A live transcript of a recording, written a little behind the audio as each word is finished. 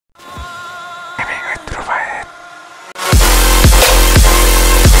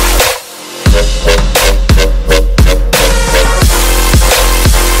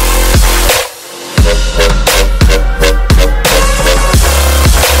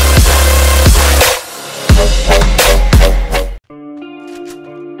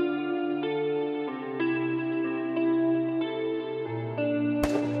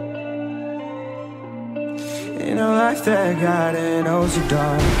that got it, oh so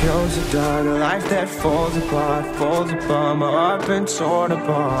dark, oh so dark. A life that falls apart, my heart been torn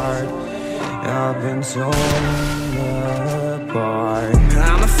apart. I've been torn apart.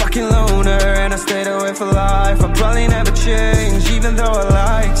 I'm a fucking loner and I stayed away for life. I'll probably never change, even though I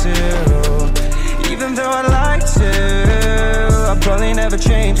like to. Even though I'd like to, I'll probably never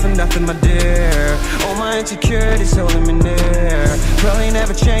change for nothing, my dear. All my insecurities holding me near. Probably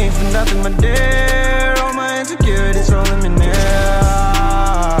never change for nothing, my dear. All my insecurities holding me near.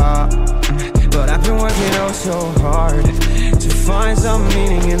 But I've been working oh so hard to find some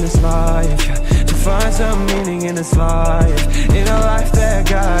meaning in this life. To find some meaning in this life. In a life that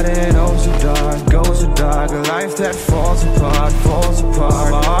got it oh so dark, oh so dark. A life that falls apart,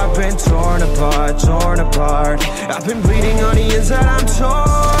 my heart been torn apart, torn apart. I've been bleeding on the inside, I'm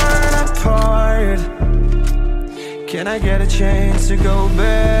torn apart. Can I get a chance to go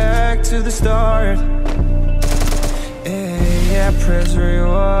back to the start? Yeah, press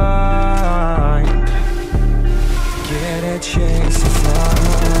rewind. Get a chance to find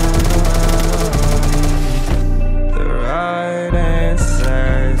the right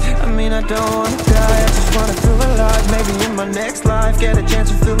answers. I mean, I don't wanna die, I just wanna feel alive. Maybe in my next life, get a chance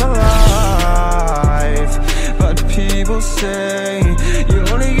to feel alive. But people say you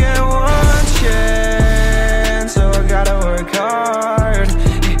only get one chance, so I gotta work hard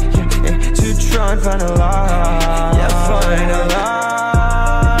to try and find a light. Yeah, find a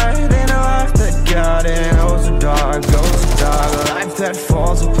light in a life that got it oh so dark, oh so dark. A life that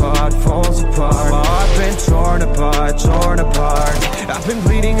falls apart, my heart been torn apart, torn apart. I've been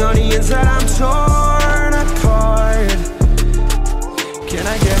bleeding on the inside, I'm torn apart. Can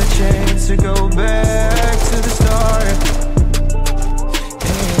I get a chance to go back to the start?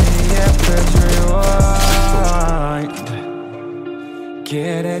 Yeah, press rewind.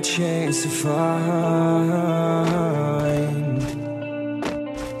 Get a chance to find.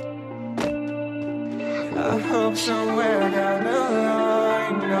 I hope somewhere down the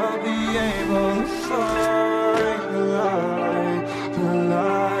line I'll be able to find the light, the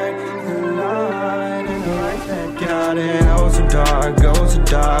light, the light. In a life that got it oh so dark, oh so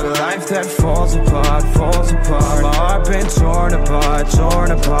dark. A life that falls apart, my heart been torn apart,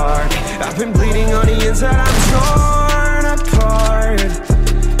 torn apart. I've been bleeding on the inside, I'm torn apart.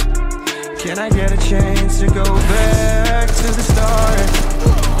 Can I get a chance to go back to the start?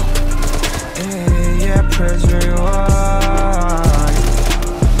 Yeah, press rewind.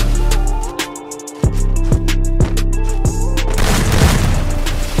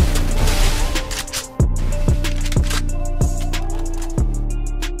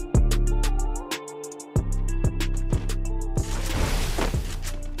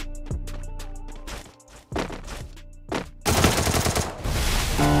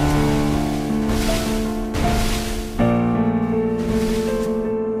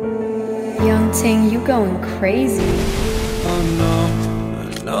 You going crazy. Oh no,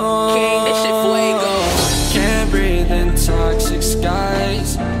 no. King, this shit fuego. Can't breathe in toxic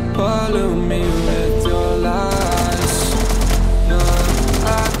skies. Pollute me with your lies. No,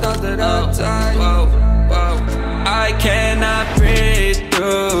 I thought that I'd die. Whoa, whoa. I cannot breathe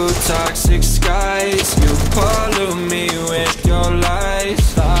through toxic skies. You pollute me with your lies.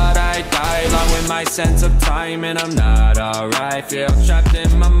 Thought I'd die along with my sense of time, and I'm not alright. Feel trapped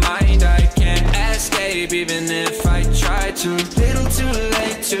in my mind, I can't escape even if I try to. Little too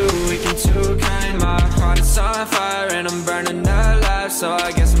late, too weak and too kind. My heart is on fire and I'm burning alive, so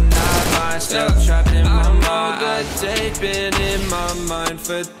I guess I'm not fine. Still trapped in my mind. All day been in my mind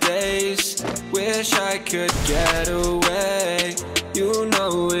for days. Wish I could get away. You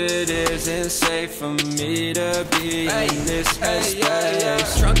know it isn't safe for me to be in this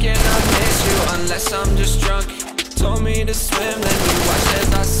headspace. Drunk and I miss you unless I'm just drunk. Told me to swim, then we watched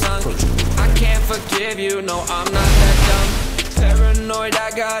as I sunk. I can't forgive you, no I'm not that dumb. Paranoid, I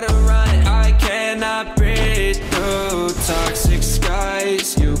gotta run. I cannot breathe through toxic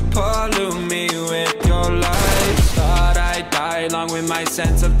skies. You pollute me with your lies. Thought I'd die along with my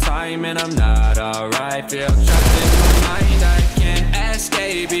sense of time, and I'm not alright. Feel trapped in my mind, I can't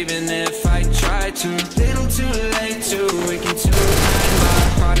escape even if I try to. Little too late, too weak and too kind. My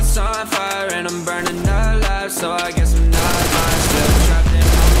heart is on fire and I'm burning alive, so I guess I'm not mine. Still trapped in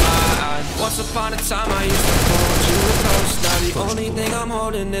my mind. Once upon a time I used to hold you close. Now the The only thing I'm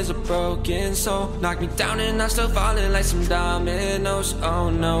holding is a broken soul. Knock me down and I'm still falling like some dominoes. Oh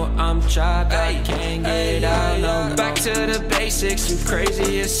no, I'm trapped, I can't get out, no. Back to the basics, you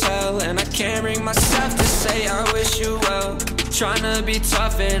crazy as hell. And I can't bring myself to say I wish you well. Tryna be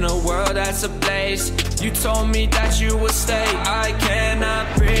tough in a world that's ablaze. You told me that you would stay. I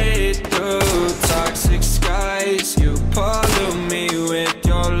cannot breathe through toxic skies. You pollute me with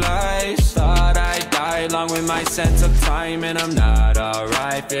your lies. Thought I'd die along with my sense of time, and I'm not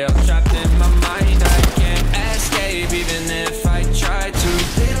alright. Feel trapped in my mind, I can't escape even if I try to.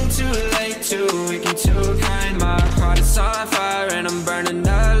 Little too late, too weak and too kind. My heart is on fire and I'm burning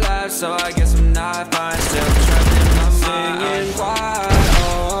alive, so I guess I'm not fine. Still trapped in my mind. Singing why,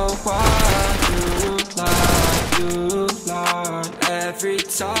 oh why you lie. Every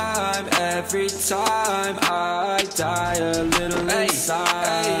time I die a little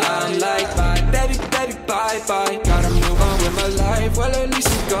inside. I'm like bye, baby, baby, bye, bye. Gotta move on with my life, well at least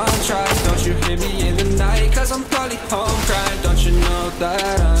I'm gonna try. Don't you hear me in the night, cause I'm probably home crying. Don't you know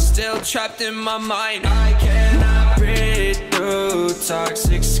that I'm still trapped in my mind. I cannot breathe through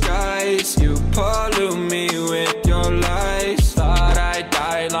toxic skies. You pollute me with your lies. Thought I'd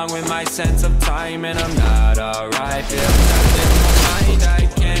die along with my sense of time, and I'm not alright. Feel trapped in my mind, I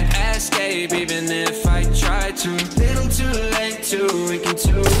can't escape even if I try to. Little too late, too weak and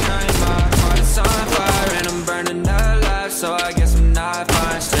too kind. My heart is on fire and I'm burning alive, so I guess I'm not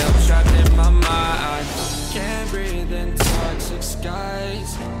fine. Still trapped in my mind. Can't breathe in toxic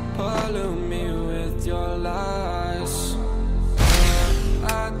skies. Pollute me with your lies.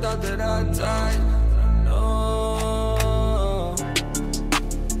 I thought that I died. No.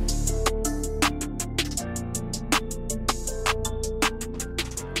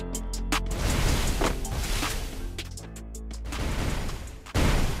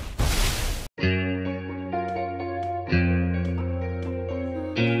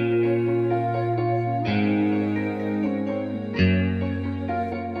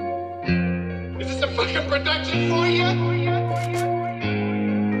 Production for you.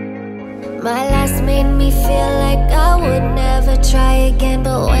 My last made me feel like I would never try again,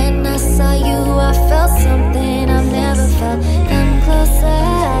 but when I saw you I felt something I've never felt. Come closer,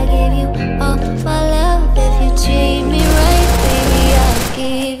 I give you all my love. If you treat me right, baby, I'll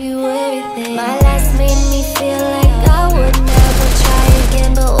give you everything. My last made me feel like I would never try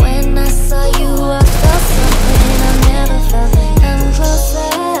again, but when I saw you I felt something I've never felt. Come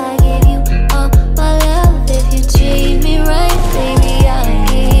closer, I give you all my love. If you treat me right, baby, I'll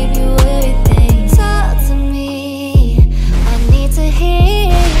give you everything. Talk to me, I need to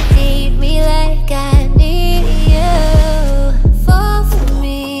hear you need me like I need you. Fall for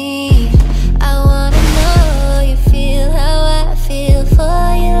me, I wanna know you feel how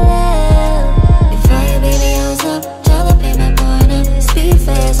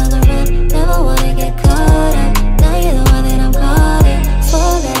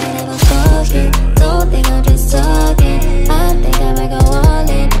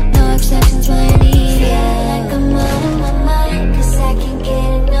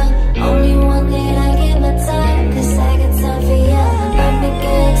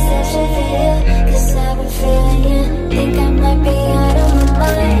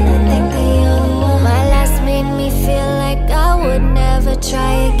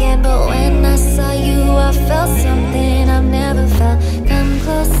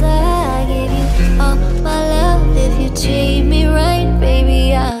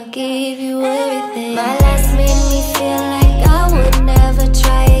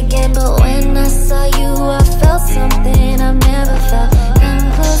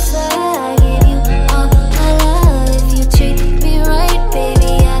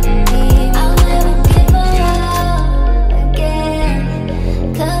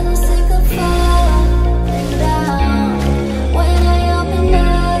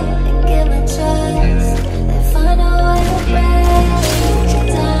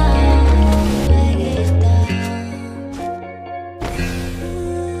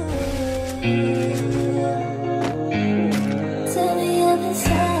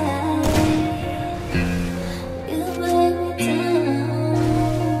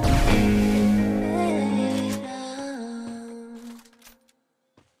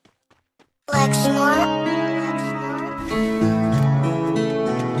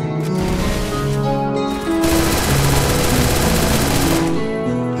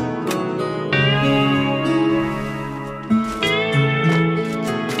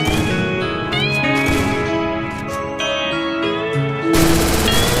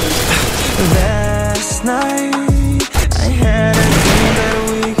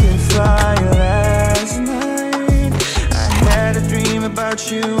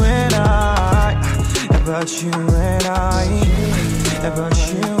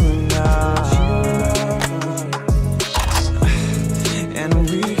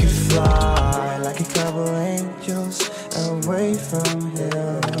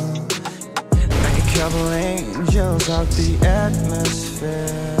out the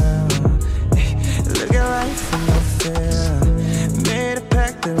atmosphere. Look at life from no fear. Made a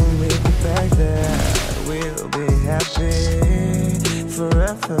pact that when we get back there, we'll be happy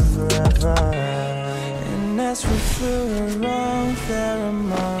forever, forever. And as we flew around there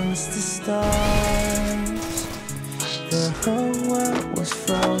amongst the stars, the whole world was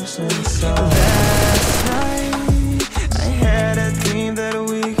frozen. So last night I had a dream that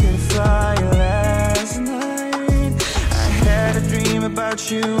we could fly. Last night I had a dream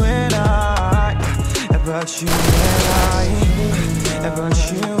about you and I, about you and I, about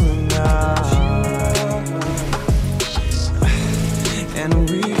you and I. And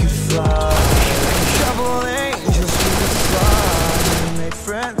we could fly, couple angels we could fly, and make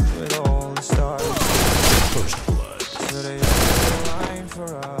friends with all the stars. First blood. So they all line for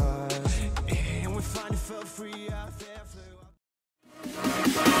us, and we finally felt free out there.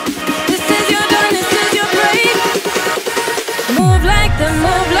 This is your dawn, this is your break. Move like the